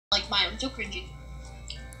like mine. I'm too cringy.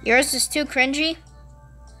 Yours is too cringy?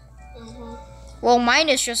 Mm-hmm. Well, mine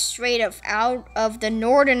is just straight up out of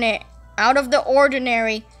the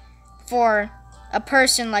ordinary for a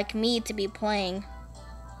person like me to be playing.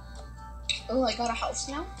 Oh, I got a house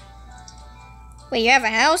now? Wait, you have a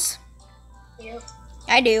house? Yep.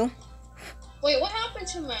 I do. Wait, what happened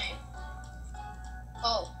to my...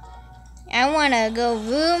 Oh. I wanna go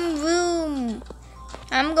vroom vroom.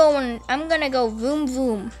 I'm gonna go vroom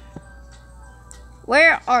vroom.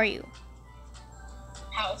 Where are you?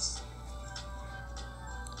 House.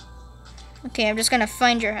 Okay, I'm just gonna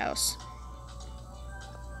find your house.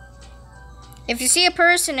 If you see a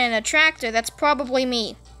person in a tractor, that's probably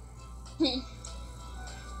me.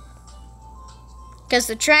 Because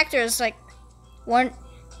the tractor is like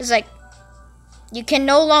you can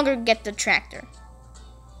no longer get the tractor.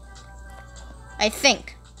 I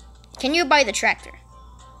think. Can you buy the tractor?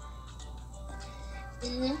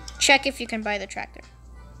 Mm-hmm. Check if you can buy the tractor.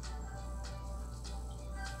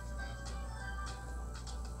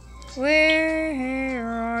 Where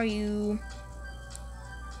are you?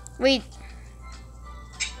 Wait.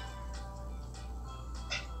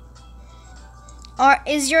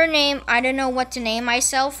 Is your name, I don't know what to name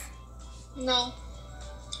myself? No.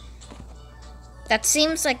 That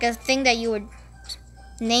seems like a thing that you would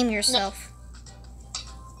name yourself. No.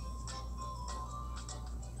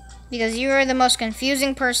 Because you are the most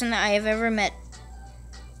confusing person that I have ever met.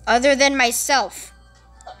 Other than myself.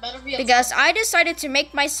 That better be because I decided to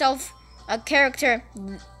make myself a character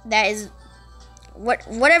that is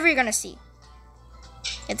whatever you're gonna see.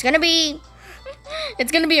 It's gonna be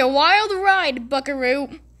a wild ride, Buckaroo.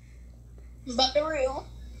 Buckaroo.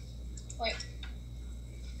 Wait.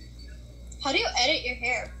 How do you edit your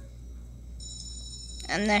hair?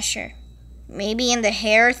 I'm not sure. Maybe in the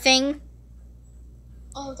hair thing.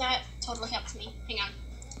 Oh, that totally helps me. Hang on.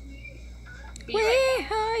 Where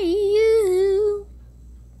are you?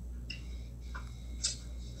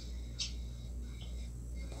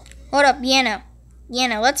 Hold up, Yana.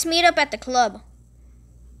 Yana, let's meet up at the club.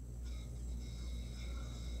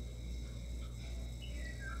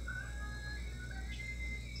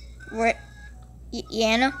 Where?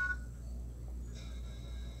 Yana?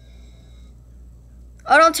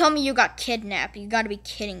 Oh, don't tell me you got kidnapped. You gotta be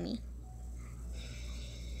kidding me.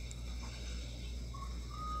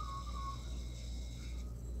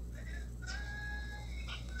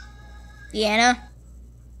 Yana?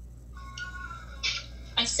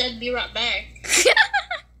 I said be right back.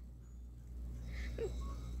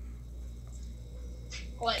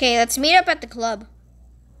 Okay, let's meet up at the club.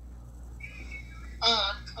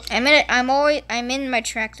 Okay. I'm in my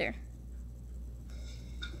tractor.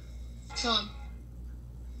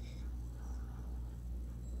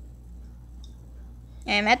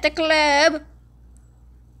 I'm at the club.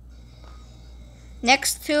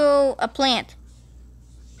 Next to a plant.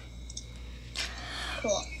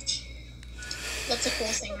 Cool. That's a cool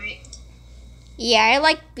thing, right? Yeah, I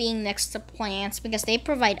like being next to plants because they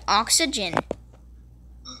provide oxygen.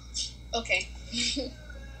 Okay.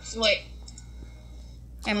 Wait.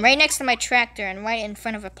 I'm right next to my tractor and right in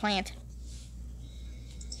front of a plant.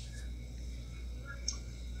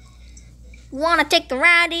 Wanna take the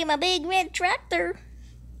ride in my big red tractor?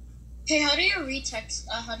 Okay, how do you retext?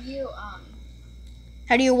 How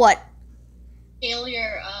do you what? scale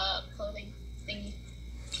your clothing thingy?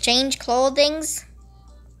 Change clothings?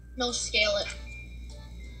 No, scale it.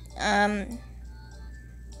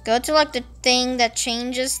 Go to like the thing that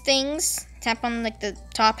changes things. Tap on like the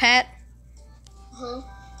top hat. Uh-huh.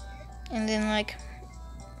 And then like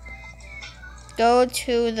go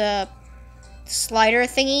to the slider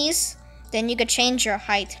thingies. Then you could change your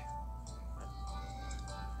height.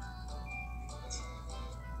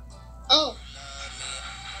 Oh.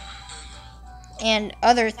 And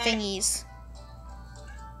other thingies.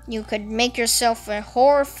 You could make yourself a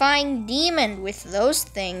horrifying demon with those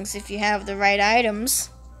things if you have the right items.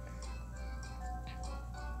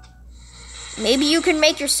 Maybe you can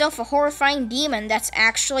make yourself a horrifying demon that's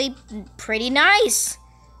actually pretty nice.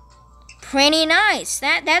 Pretty nice.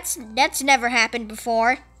 That's never happened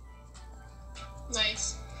before.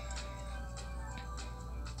 Nice.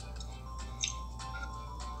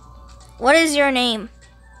 What is your name?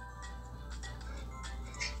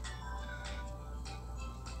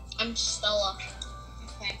 I'm Stella.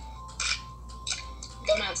 Okay.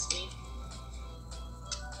 Don't ask me.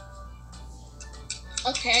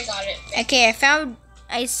 Okay, I got it. Okay,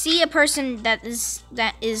 I see a person that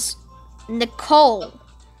is Nicole.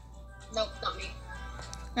 Nope, not me.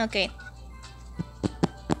 Okay.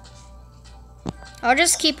 I'll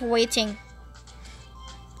just keep waiting.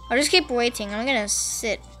 I'm gonna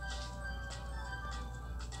sit.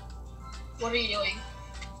 What are you doing?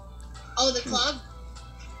 Oh, the club?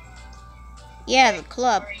 Yeah, the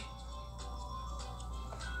club. Sorry.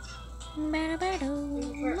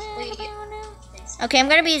 Okay, I'm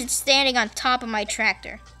gonna be standing on top of my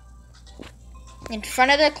tractor. In front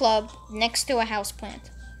of the club, next to a house plant.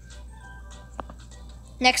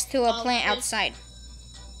 Next to a plant outside.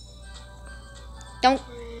 Don't.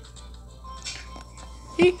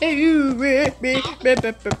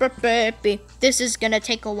 This is gonna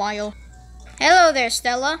take a while. Hello there,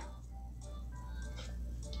 Stella.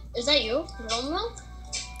 Is that you? Romeo?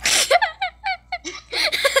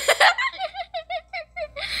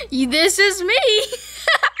 This is me.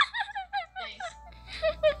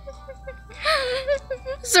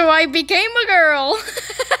 So I became a girl.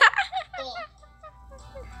 Cool.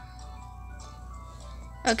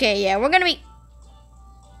 Okay, yeah, we're gonna be.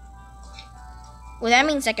 Well, that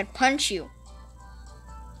means I could punch you.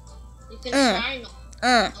 You can try.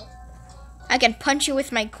 I can punch you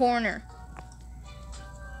with my corner.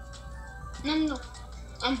 No.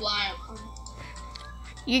 I'm blind.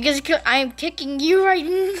 You guys, I'm kicking you right.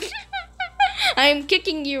 I'm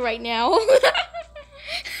kicking you right now.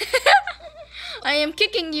 I am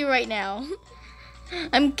kicking you right now.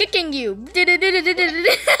 I'm kicking you. Can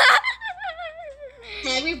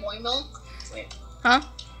I be boy milk? Wait. Huh?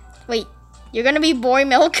 Wait. You're gonna be boy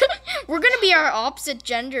milk. We're gonna be our opposite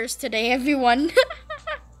genders today, everyone.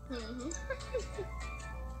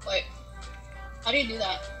 Wait. How do you do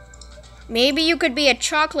that? Maybe you could be a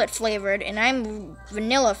chocolate flavored and I'm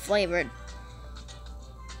vanilla flavored.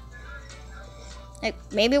 Like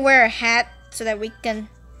maybe wear a hat so that we can.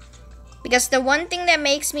 Because the one thing that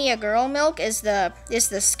makes me a girl milk is the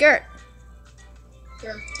skirt.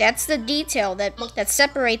 Sure. That's the detail that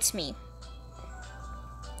separates me.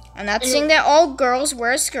 I'm not saying that all girls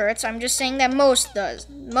wear skirts. I'm just saying that most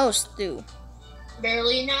do.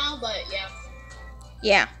 Barely now, but yeah.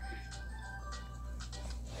 Yeah.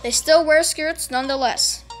 They still wear skirts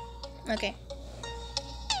nonetheless. Okay.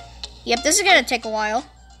 Yep, this is gonna take a while.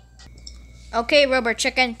 Okay, rubber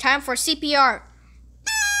chicken, time for CPR.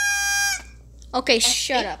 Okay,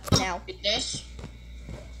 shut up now. This.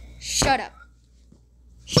 Shut up.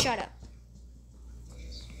 Shut up.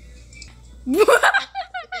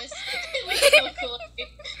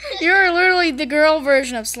 You're literally the girl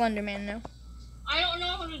version of Slender Man now. I don't know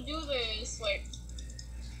how to do this. Wait.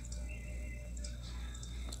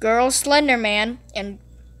 Girl Slender Man and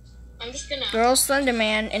I'm just gonna. Girl Slender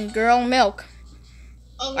Man and Girl Milk.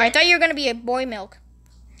 Okay. I thought you were gonna be a boy Milk.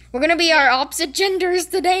 We're gonna be our opposite genders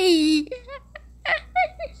today.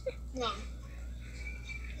 No.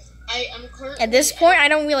 I'm currently. At this point, I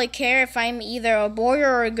don't really care if I'm either a boy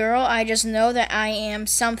or a girl. I just know that I am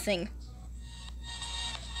something.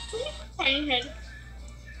 Tiny head.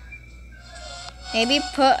 Maybe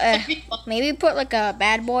put like a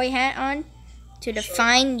bad boy hat on to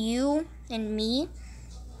define you and me.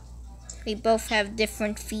 We both have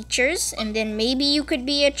different features, and then maybe you could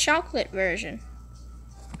be a chocolate version.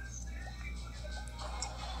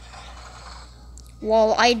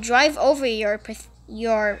 While I drive over your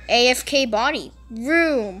AFK body.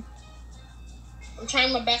 Vroom. I'm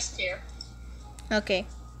trying my best here. Okay.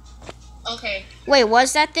 Okay. Wait,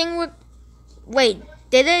 was that thing Wait,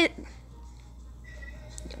 did it...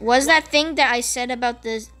 Was that thing that I said about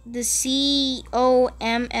the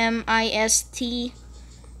COMMIST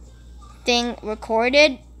thing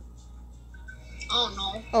recorded? Oh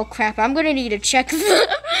no. Oh crap, I'm gonna need to check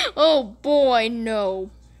Oh boy,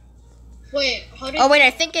 no. Wait, how did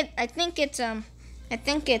I think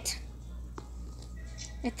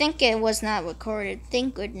it was not recorded.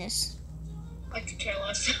 Thank goodness. I could care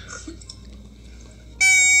less.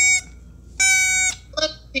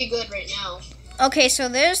 Look pretty good right now. Okay, so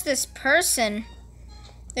there's this person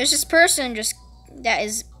just that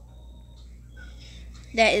is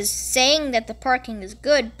saying that the parking is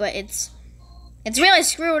good, but it's really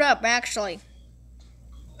screwed up actually.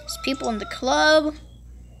 There's people in the club.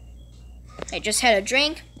 I just had a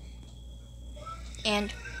drink,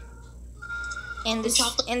 and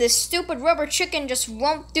this stupid rubber chicken just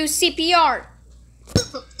won't do CPR.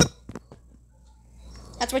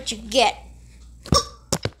 That's what you get.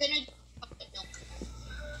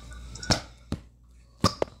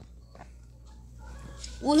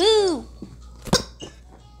 Woohoo!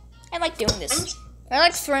 I like doing this. I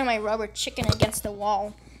like throwing my rubber chicken against the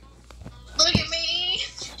wall. Look at me!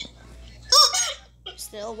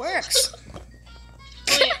 Still works.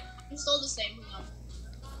 Wait, I'm still the same.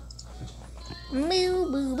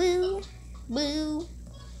 Boo, boo, boo, boo.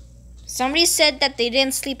 Somebody said that they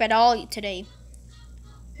didn't sleep at all today.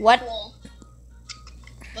 What? Cool.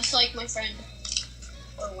 Just like my friend.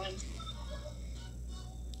 Or when.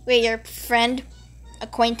 Wait, your friend?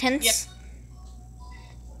 Acquaintance? Yep.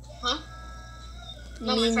 Huh? You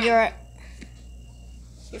No, my mean friend.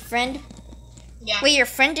 your friend? Yeah. Wait, your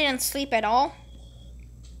friend didn't sleep at all?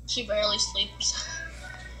 She barely sleeps.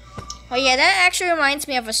 Oh yeah, that actually reminds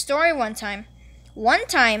me of a story one time. One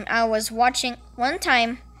time I was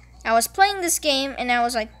playing this game and I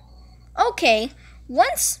was like, okay,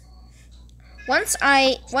 once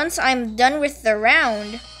I'm done with the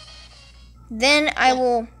round, then I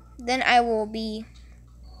will be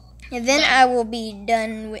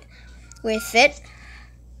done with it.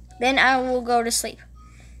 Then I will go to sleep.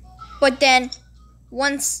 But then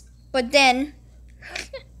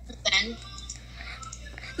Then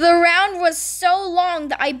the round was so long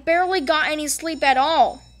that I barely got any sleep at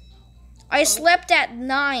all. I slept at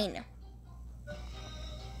 9.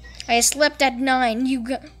 You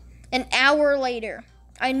got an hour later.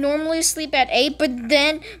 I normally sleep at 8, but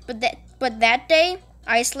that day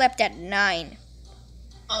I slept at 9.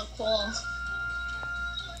 oh cool.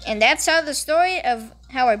 And that's how the story of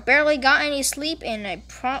how I barely got any sleep and I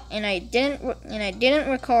didn't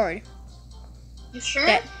record You sure?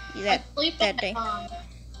 that I sleep that at, day.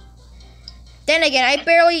 Then again, I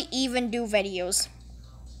barely even do videos.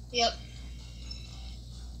 Yep.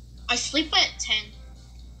 I sleep at 10.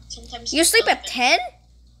 Sometimes. You sleep at 10?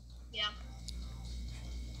 Yeah.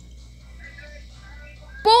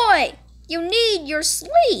 Boy, you need your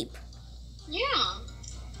sleep. Yeah.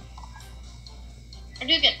 I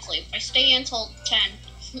do get sleep. I stay until 10.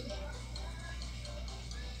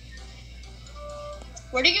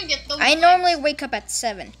 Where do you get those? I normally wake up at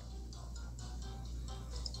 7.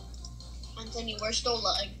 Anthony, where's the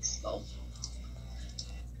legs go?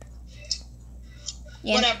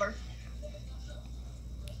 Yeah. Whatever.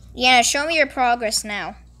 Yeah, show me your progress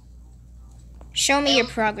now. Show me your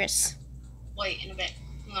progress. Wait, in a bit.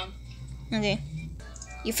 Hang on. Okay.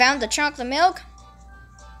 You found the chocolate milk?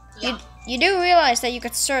 Yeah. You do realize that you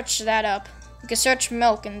could search that up. You could search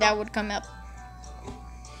milk and that would come up.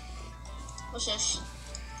 What's this?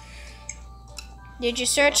 Did you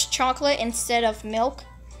search chocolate instead of milk?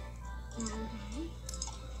 Mm-hmm.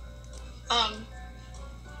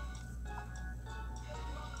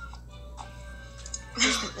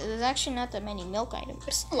 There's actually not that many milk items.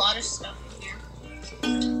 There's a lot of stuff in here.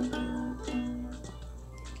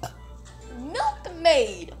 Milk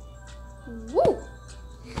maid. Woo.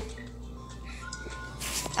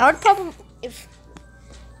 I would probably if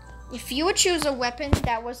you would choose a weapon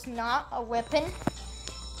that was not a weapon,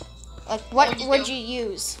 like what would you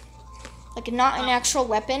use? Like not an actual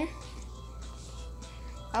weapon.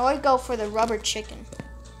 I would go for the rubber chicken.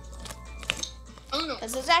 Oh no.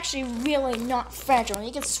 Because it's actually really not fragile.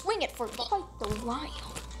 You can swing it for quite a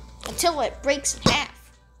while until it breaks in half.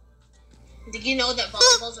 Did you know that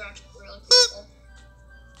volleyballs are actually really cool?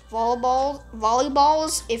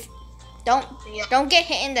 Volleyballs, if don't get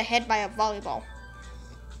hit in the head by a volleyball.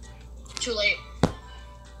 Too late.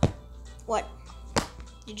 What?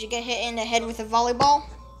 Did you get hit in the head with a volleyball?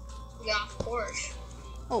 Yeah, of course.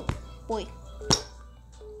 Oh boy.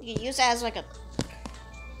 You can use that as like a.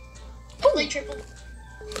 I play triple.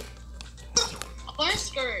 I want a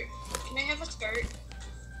skirt. Can I have a skirt?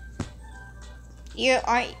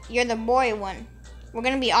 You're the boy one. We're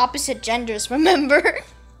gonna be opposite genders, remember?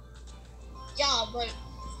 Yeah, but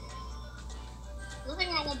nothing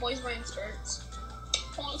wrong with boys wearing skirts.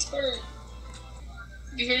 I want a skirt.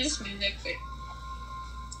 You hear this music? Wait.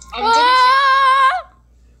 I'm gonna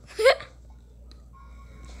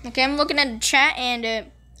Okay, I'm looking at the chat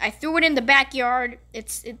and I threw it in the backyard.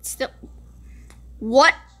 It's still.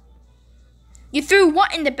 What? You threw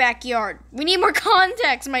what in the backyard? We need more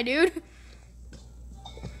context, my dude.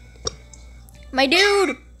 My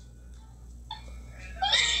dude.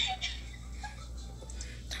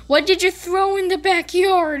 What did you throw in the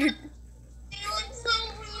backyard?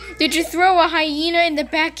 Did you throw a hyena in the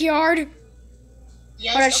backyard?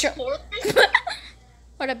 Yes, of course.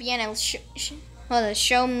 Hold up, Yana. Hold on,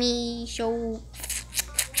 show.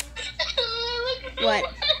 What?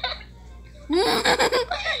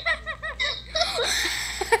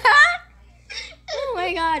 Oh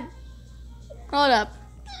my god. Hold up.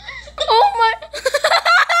 Oh my.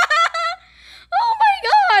 Oh my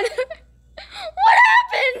god. What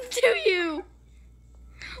happened to you?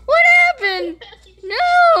 What happened?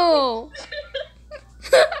 No.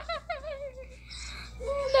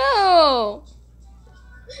 No.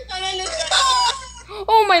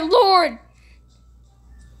 Oh my lord.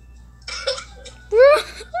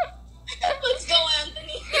 Let's go,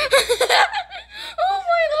 Anthony. Oh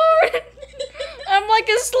my lord. I'm like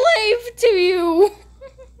a slave to you.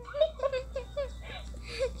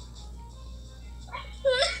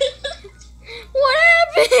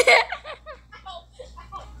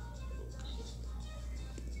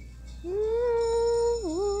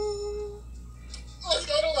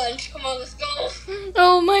 glitch. Come on, let's go.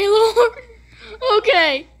 Oh my lord.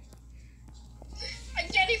 Okay. I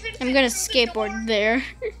can't even. I'm gonna skateboard there.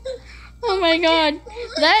 Oh my god.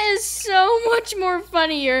 That is so much more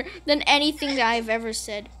funnier than anything that I've ever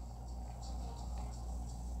said.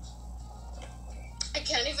 I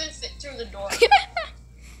can't even fit through the door.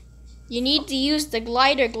 You need to use the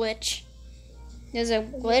glider glitch. There's a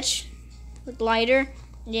glitch with glider,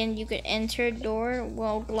 and then you could enter door.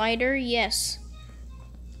 Well, glider, yes.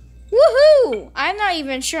 Woohoo! I'm not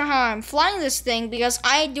even sure how I'm flying this thing because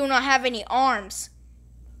I do not have any arms.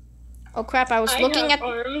 Oh crap, I was looking have at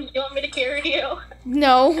arms. You want me to carry you?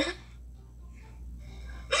 No. Look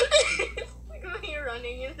at me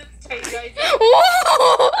running in this tight guy.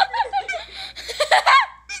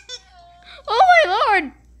 Oh my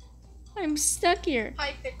lord! I'm stuck here.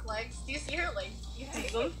 High thick legs. Do you see her legs? You see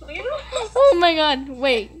them? Oh my god,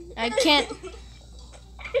 wait. I can't.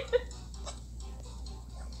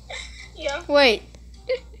 Yeah. Wait.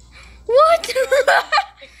 What?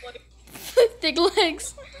 Thick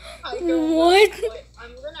legs. What?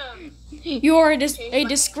 I'm gonna. You are a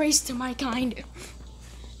disgrace to my kind.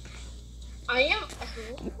 I am.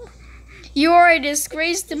 You are a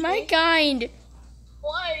disgrace to my kind.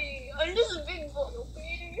 Why? I'm just a big boy,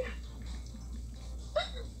 okay?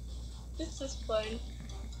 This is fun.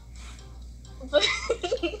 But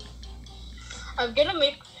I'm gonna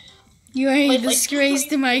make. You are a My legs disgrace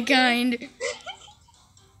to my kind.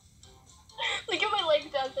 Look at my legs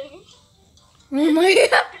dancing. Oh my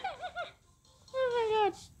god. Oh my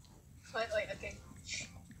god. Wait, okay.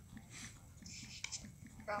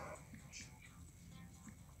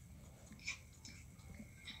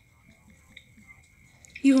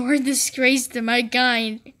 You are a disgrace to my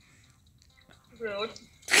kind. Rude.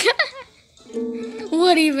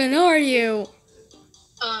 What even are you?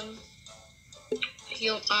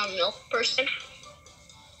 Milk person.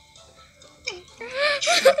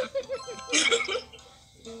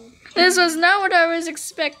 This was not what I was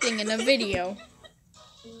expecting in a video.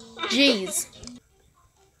 Jeez.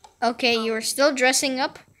 Okay, you are still dressing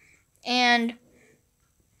up, and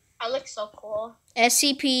I look so cool.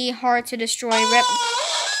 SCP hard to destroy rep.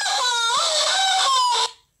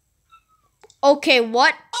 Okay,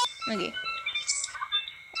 what? Okay.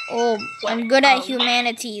 Oh, I'm good at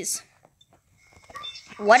humanities.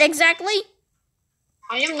 What exactly?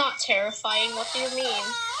 I am not terrifying. What do you mean?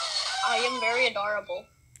 I am very adorable.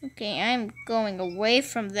 Okay, I'm going away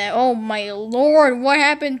from that. Oh my lord, what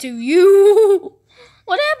happened to you?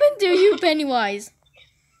 What happened to you, Pennywise?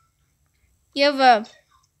 You have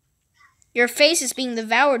your face is being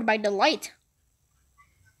devoured by the light.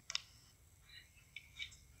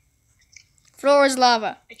 Floor is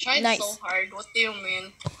lava. I tried Nice. so hard. What do you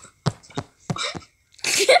mean?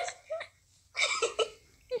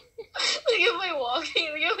 Look at my walking.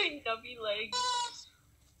 Look at my chubby legs.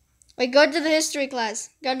 Wait, go to the history class.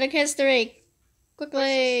 Go to history.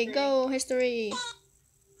 Quickly, History? go history.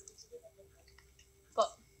 But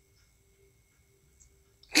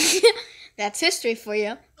That's history for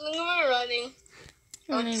you. look at me running.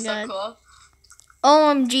 Oh my It's god. so cool.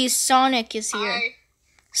 OMG, Sonic is here. Hi.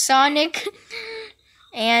 Sonic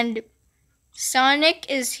Sonic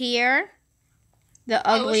is here. The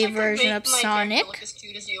I wish ugly I could version make of my character Sonic. look as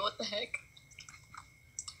cute as you. What the heck?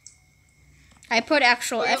 I put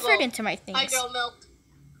actual Look at effort those. into my Hi, things. girl, milk.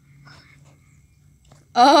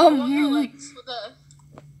 I want your legs with a.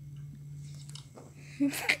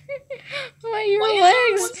 Why your Why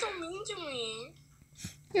legs? is everyone so mean to me?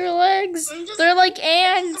 Your legs. I'm just- They're like I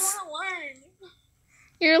ants. just want to learn.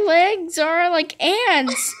 Your legs are like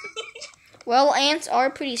ants. Well, ants are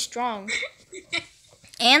pretty strong.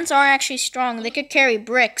 Ants are actually strong. They could carry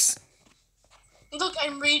bricks. Look,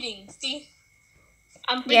 I'm reading. See?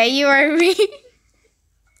 I'm Yeah, reading. you are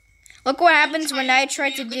Look what happens when I try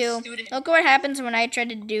Be to a good do. student. Look what happens when I try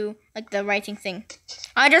to do like the writing thing.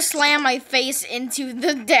 I just slam my face into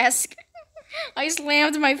the desk. I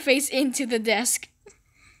slammed my face into the desk.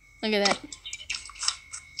 Look at that.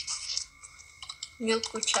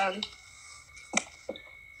 Milku-chan.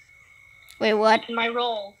 Wait, what? My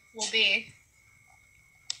role will be.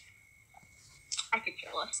 I could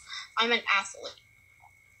care less. I'm an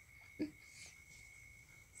athlete.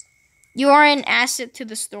 You are an asset to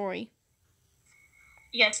the story.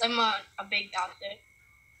 Yes, I'm a big athlete.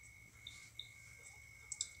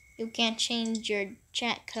 You can't change your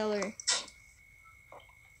chat color.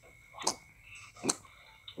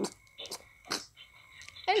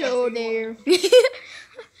 Hello there.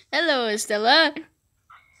 Hello, Stella.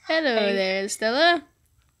 Hello Hey. there, Stella.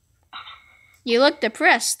 You look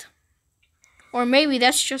depressed. Or maybe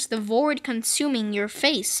that's just the void consuming your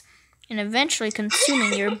face. and eventually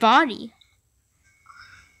consuming your body.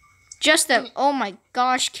 Just a, oh my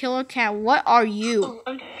gosh, Killer Cat, what are you? Oh,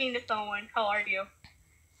 I'm talking to someone. How are you?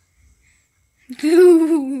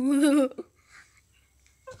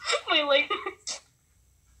 My leg.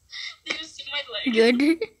 Did you see my leg? Good.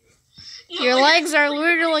 No, Your legs are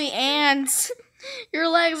literally ants. Your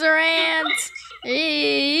legs are ants. Okay,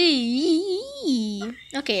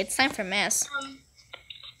 it's time for mass.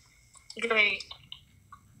 Great.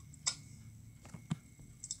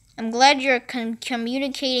 I'm glad you're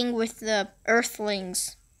communicating with the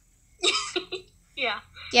Earthlings. Yeah.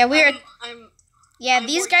 Yeah, we are. Yeah, I'm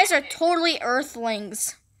these guys are totally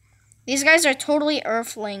Earthlings. These guys are totally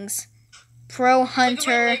Earthlings. Pro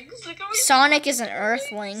Hunter. Sonic is an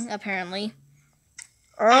Earthling, apparently.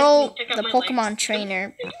 Earl, the Pokemon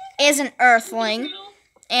trainer, is an Earthling.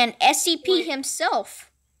 And SCP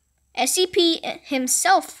himself. SCP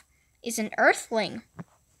himself is an Earthling.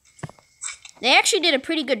 They actually did a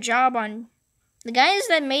pretty good job on the guys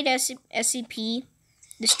that made SCP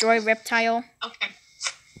destroy Reptile. Okay.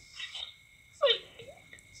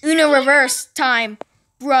 Uno reverse time,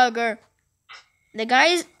 brugger. The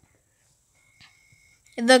guys,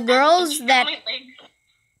 the girls that.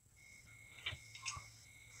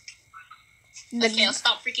 Okay, I'll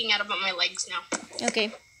stop freaking out about my legs now.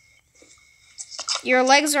 Okay. Your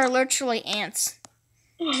legs are literally ants.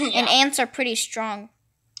 Yeah. And ants are pretty strong.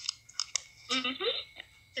 Mm-hmm.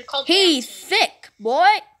 They're called He ants. thick, boy.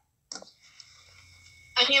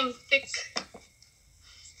 I am thick.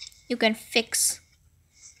 You can fix.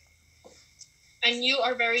 And you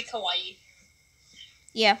are very kawaii.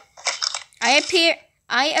 Yeah. I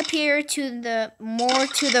appear to the more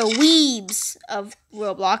to the weebs of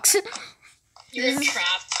Roblox. You're a trap.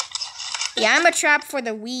 Yeah, I'm a trap for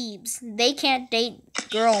the weebs. They can't date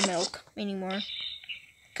girl milk anymore.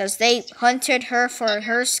 Because they hunted her for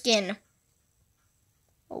her skin.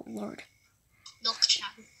 Oh, Lord. Milk Chan.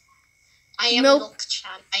 I am Milk. Milk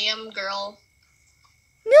Chan. I am girl.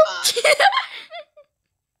 Milk Chan.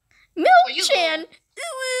 Where Milk you Chan. going?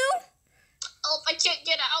 Ooh. Oh, I can't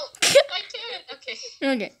get out. I can't. Okay.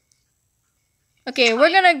 Okay. Okay, we're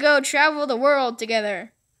gonna go travel the world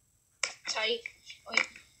together. Tight. Wait.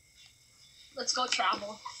 Let's go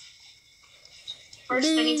travel. First,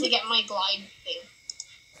 I need to get my glide thing.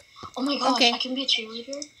 Oh my god, Okay. I can be a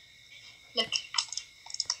cheerleader? Look.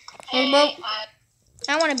 Hey, Hey, well,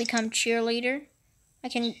 I want to become cheerleader. I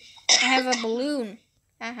have a balloon.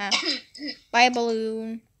 Haha. Buy a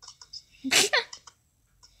balloon.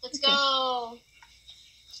 let's go.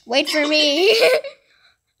 Wait for me.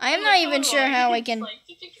 I am not even sure how I can.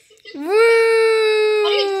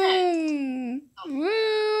 Vroom!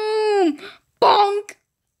 Vroom! Bonk!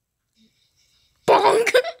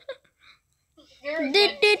 Bonk! You're a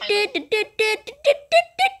good pilot.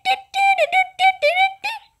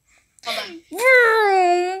 Hold on.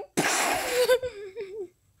 Vroom!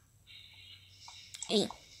 Hey.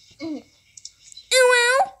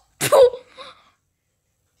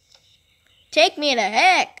 Take me to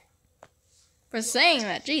heck for saying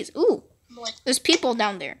that. Jeez. Ooh. There's people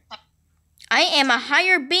down there. I am a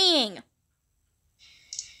higher being.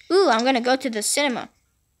 Ooh, I'm gonna go to the cinema.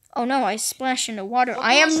 Oh no, I splashed in the water.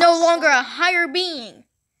 I am no longer a higher being.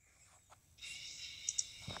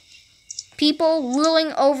 People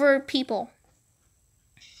ruling over people.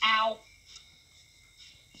 Ow.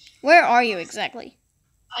 Where are you exactly?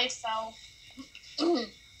 I fell. Do,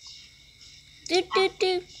 do,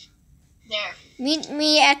 do. There. Meet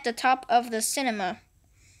me at the top of the cinema.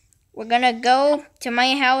 We're gonna go to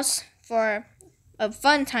my house for a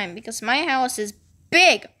fun time because my house is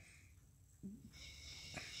big.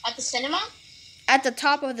 At the cinema? At the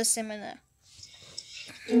top of the cinema.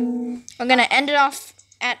 We're gonna end it off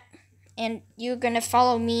at, and you're gonna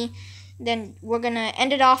follow me. Then we're gonna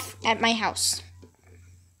end it off at my house.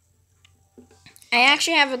 I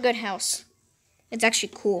actually have a good house. It's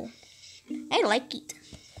actually cool. I like it.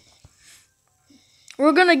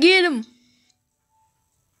 We're gonna get him.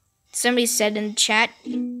 Somebody said in the chat,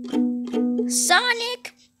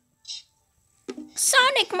 Sonic!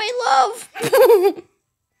 Sonic, my love!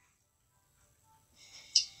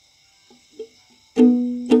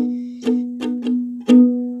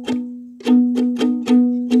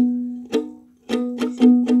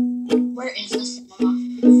 Where is the cinema?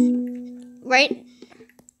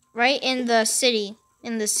 Right in the city.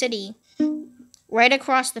 Right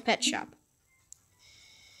across the pet shop.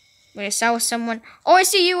 Wait, I saw someone. Oh, I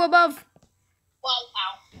see you above. Wow,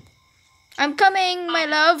 ow. I'm coming, my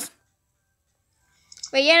love.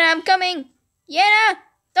 Wait, Yana, I'm coming. Yana,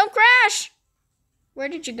 don't crash. Where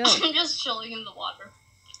did you go? I'm just chilling in the water.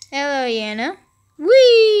 Hello, Yana.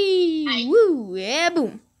 Wee! Hi. Woo! Yeah,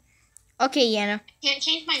 boom. Okay, Yana. Can't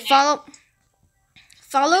change my name.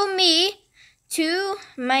 Follow me to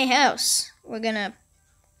my house. We're gonna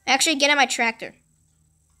actually get in my tractor.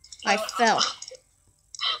 I fell.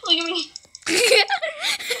 Look at me.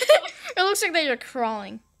 It looks like they're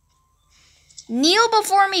crawling. Kneel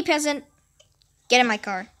before me, peasant. Get in my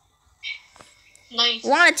car. Nice.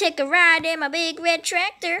 Wanna take a ride in my big red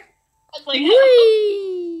tractor? Like,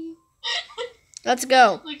 Whee! Let's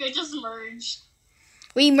go. Look, I just merged.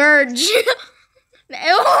 We merge.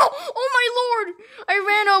 Oh my lord! I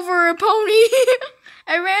ran over a pony.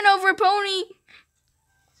 I ran over a pony.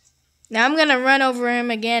 Now I'm gonna run over him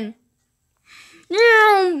again.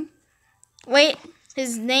 No! Wait,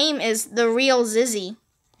 his name is the real Zizzy.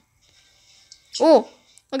 Oh,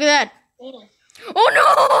 look at that. Oh. Oh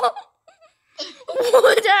no!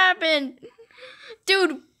 What happened?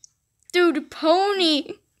 Dude,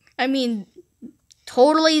 pony. I mean,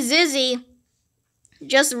 totally Zizzy.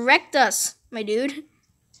 Just wrecked us, my dude.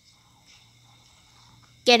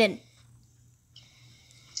 Get in.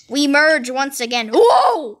 We merge once again.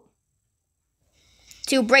 Whoa!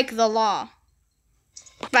 To break the law.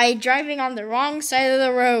 By driving on the wrong side of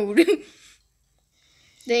the road.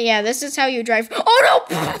 Yeah, this is how you drive. Oh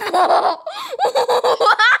no!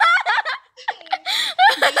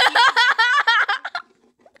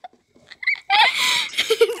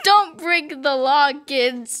 Don't break the law,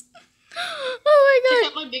 kids. Oh my god.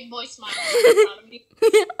 Check out my big boy smile. Proud of me.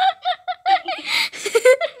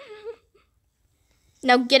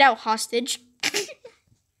 Now get out, hostage.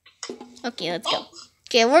 Okay, let's go.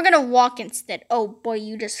 Okay, we're gonna walk instead. Oh boy,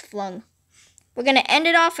 you just flung. We're gonna end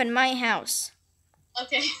it off in my house.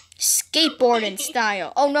 Okay. Skateboarding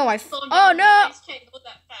style. Oh no, Oh no! I can't go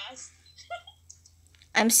that fast.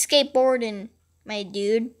 I'm skateboarding, my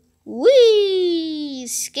dude. Whee!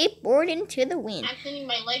 Skateboarding to the wind. Actually,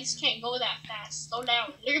 my legs can't go that fast. Slow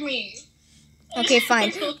down. Look at me. Okay,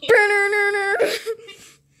 fine.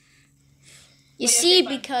 You see,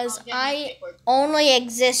 because I only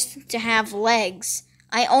exist to have legs.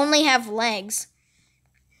 I only have legs.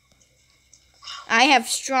 I have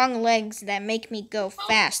strong legs that make me go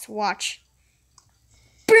fast. Watch.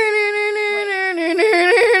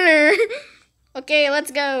 Okay,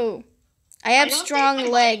 let's go. I have strong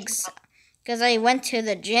legs because I went to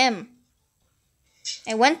the gym.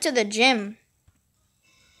 I went to the gym.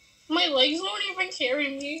 My legs won't even carry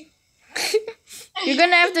me. You're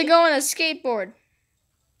gonna have to go on a skateboard.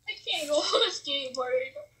 I can't go on a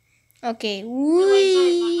skateboard. Okay. My legs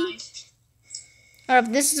aren't that Whee! nice.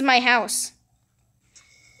 Alright, this is my house.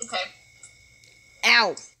 Okay.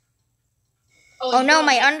 Ow. Oh no,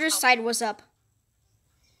 my underside. underside was up.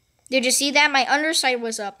 Did you see that? My underside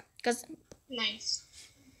was up. Cause Nice.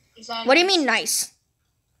 Is that what do you nice? mean nice?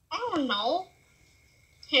 I don't know.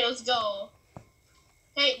 Hey, let's go.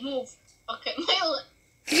 Hey, move. Okay, look.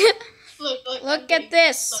 Look at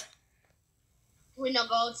this. Look. Wait, no,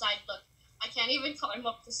 go outside. Look, I can't even climb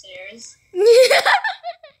up the stairs.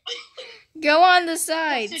 Go on the I have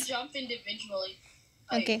sides. to jump individually.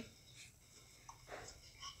 Okay.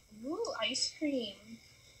 Ooh, ice cream.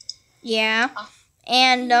 Yeah.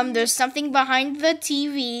 And there's something behind the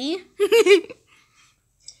TV.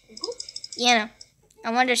 Yeah.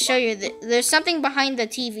 I wanted to show you that there's something behind the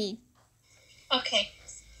TV. Okay.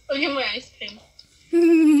 Look at my ice cream.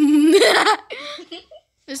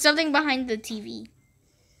 There's something behind the TV.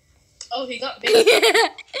 Oh, he got big.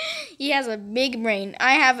 He has a big brain.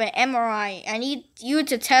 I have an MRI. I need you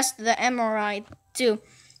to test the MRI too,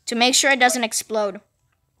 to make sure it doesn't explode.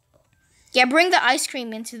 Yeah, bring the ice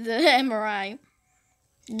cream into the MRI.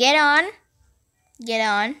 Get on. Get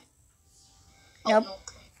on. Nope. Oh, no.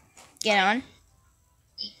 Get on.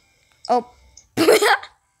 Oh.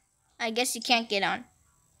 I guess you can't get on.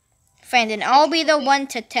 Fine, then I'll be the one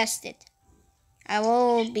to test it. I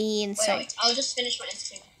will be inside. Wait, I'll just finish my ice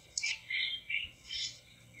cream.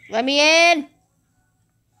 Let me in.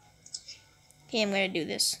 Okay, I'm gonna do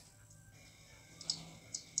this.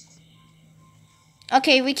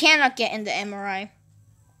 Okay, we cannot get in the MRI.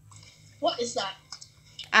 What is that?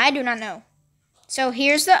 I do not know. So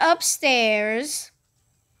here's the upstairs.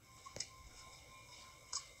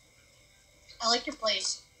 I like your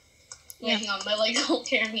place. Yeah. Wait, hang on, my legs won't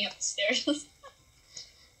carry me upstairs.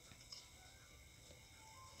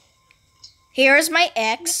 Here's my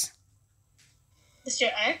ex. Is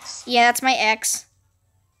your ex? Yeah, that's my ex.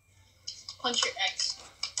 Punch your ex.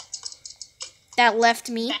 That left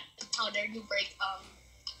me. How dare you break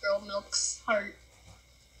Girl Milk's heart?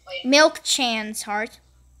 Wait. Milk Chan's heart.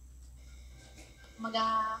 Oh my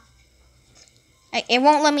god. It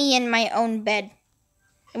won't let me in my own bed.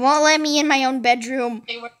 It won't let me in my own bedroom.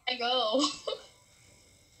 Hey, where'd I go?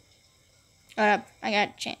 Hold up. I got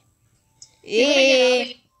a chance. You gotta get out of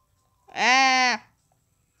here. Ah.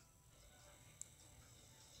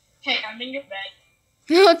 Hey, I'm in your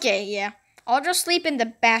bed. Okay, yeah. I'll just sleep in the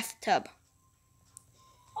bathtub.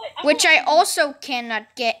 Which want I also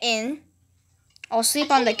cannot get in. I'll sleep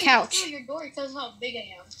on the couch. Through your door because how big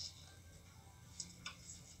I am.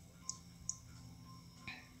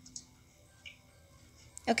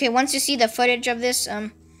 Okay, once you see the footage of this,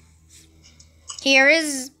 here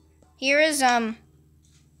is Oh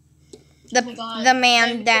my God. the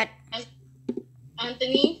man that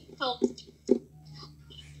Anthony, help.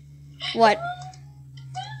 what?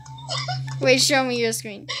 Wait, show me your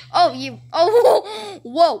screen. Oh,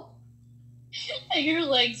 whoa. Your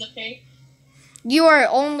legs, okay? You are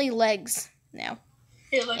only legs now.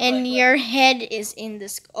 Here, look, And look. your head is in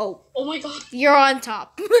this. Oh, Oh my God. you're on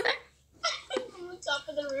top. I'm on top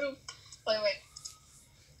of the roof. Wait.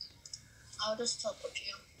 I'll just teleport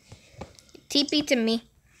you. TP to me.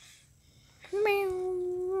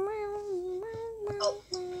 Oh.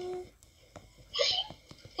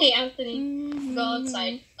 Hey, Anthony, go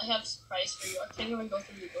outside. I have a surprise for you. I can't even go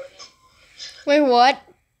through the door now. Wait, what?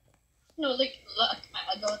 No, look,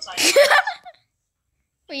 I go outside.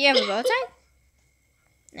 Wait, you have a bow tie?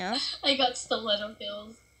 No. I got stiletto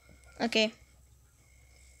pills. Okay.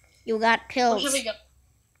 You got Where pills. should we go?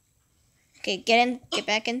 Okay, get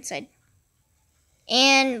back inside.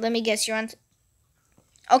 And let me guess, you're on.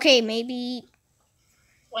 Okay, maybe.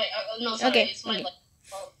 Wait, no, sorry, Okay, it's my okay. leg.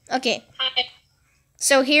 Oh. Okay. Hi.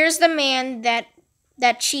 So here's the man that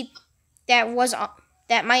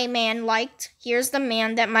my man liked. Here's the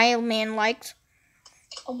man that my man liked.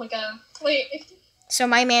 Oh my God. Wait. So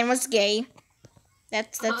my man was gay.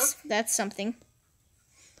 That's something.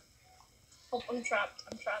 Oh, I'm trapped.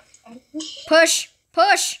 Push.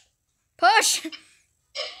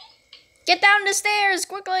 Get down the stairs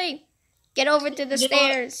quickly. Get over to the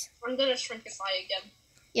stairs. I'm gonna shrinkify again.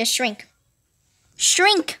 Yeah, shrink,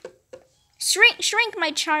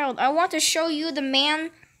 my child. I want to show you the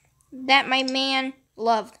man that my man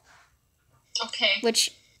loved. Okay.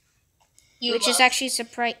 Which Is is actually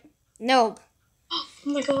surprise. No. Oh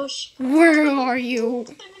my gosh. Where are you?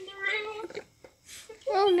 I'm in the room.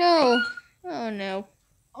 Oh no.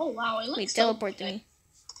 Oh wow, it looks Wait, so teleport to good. me.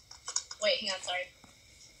 Wait, hang on, sorry.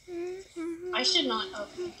 I should not.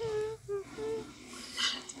 Okay.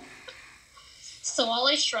 So while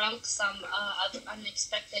I shrunk, some other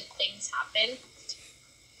unexpected things happened.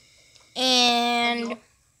 And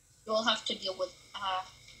You'll have to deal with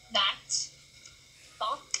that.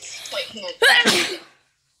 Thought? Wait, hang on.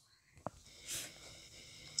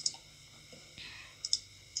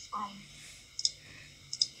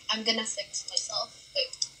 I'm gonna fix myself.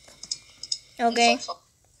 Wait. okay. I'm so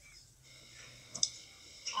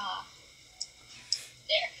sorry.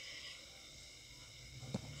 There.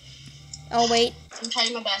 Oh wait. I'm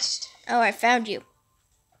trying my best. Oh, I found you.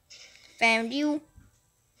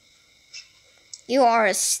 You are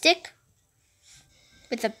a stick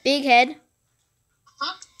with a big head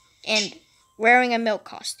Huh? and wearing a milk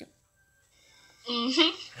costume.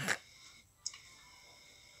 Mm-hmm.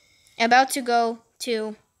 About to go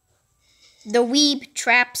to the Weeb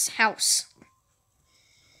Trap's house.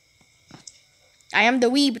 I am the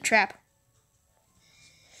Weeb Trap.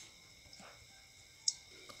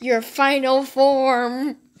 Your final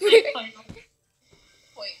form. Wait, hang on.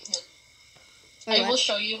 Wait, I will what?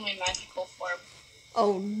 show you my magical form.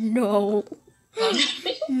 Oh no.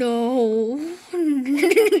 No.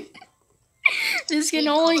 This can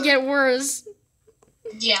only get worse.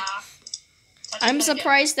 Yeah. I'm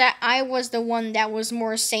surprised that I was the one that was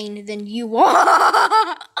more sane than you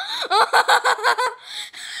are.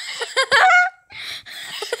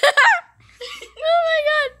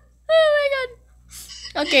 Oh my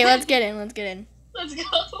god. Okay, let's get in. Let's go.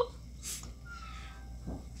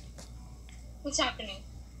 What's happening?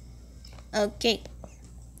 Okay.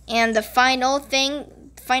 And the final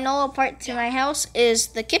part to my house is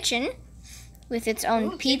the kitchen with its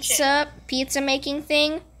own Ooh, pizza making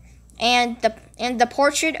thing, and the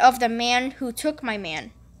portrait of the man who took my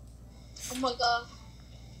man. Oh my god.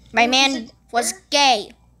 My Ooh, man is it was there?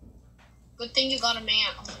 gay. Good thing you got a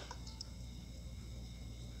man.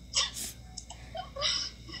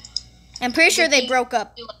 I'm pretty sure Good they thing broke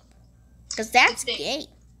up you- because that's Good thing. gay.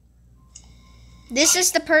 This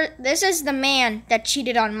is the man that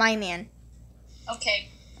cheated on my man. Okay.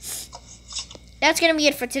 That's gonna be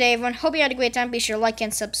it for today, everyone. Hope you had a great time. Be sure to like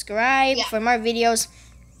and subscribe Yeah. for more videos.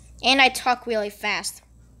 And I talk really fast.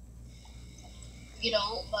 You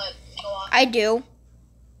don't, but go on. I do.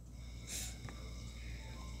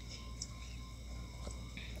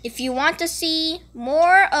 if you want to see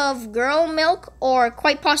more of Girl Milk or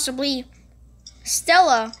quite possibly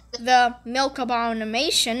Stella, the milk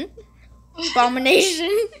abomination.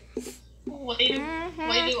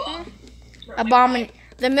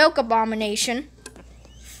 The milk abomination.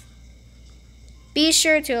 Be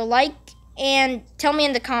sure to like and tell me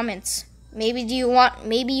in the comments. Maybe you want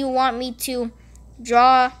me to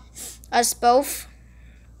draw us both.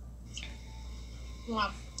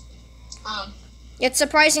 Yeah. It's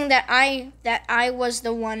surprising that I was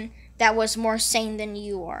the one that was more sane than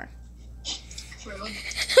you are. True.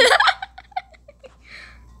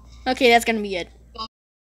 Okay, that's gonna be it.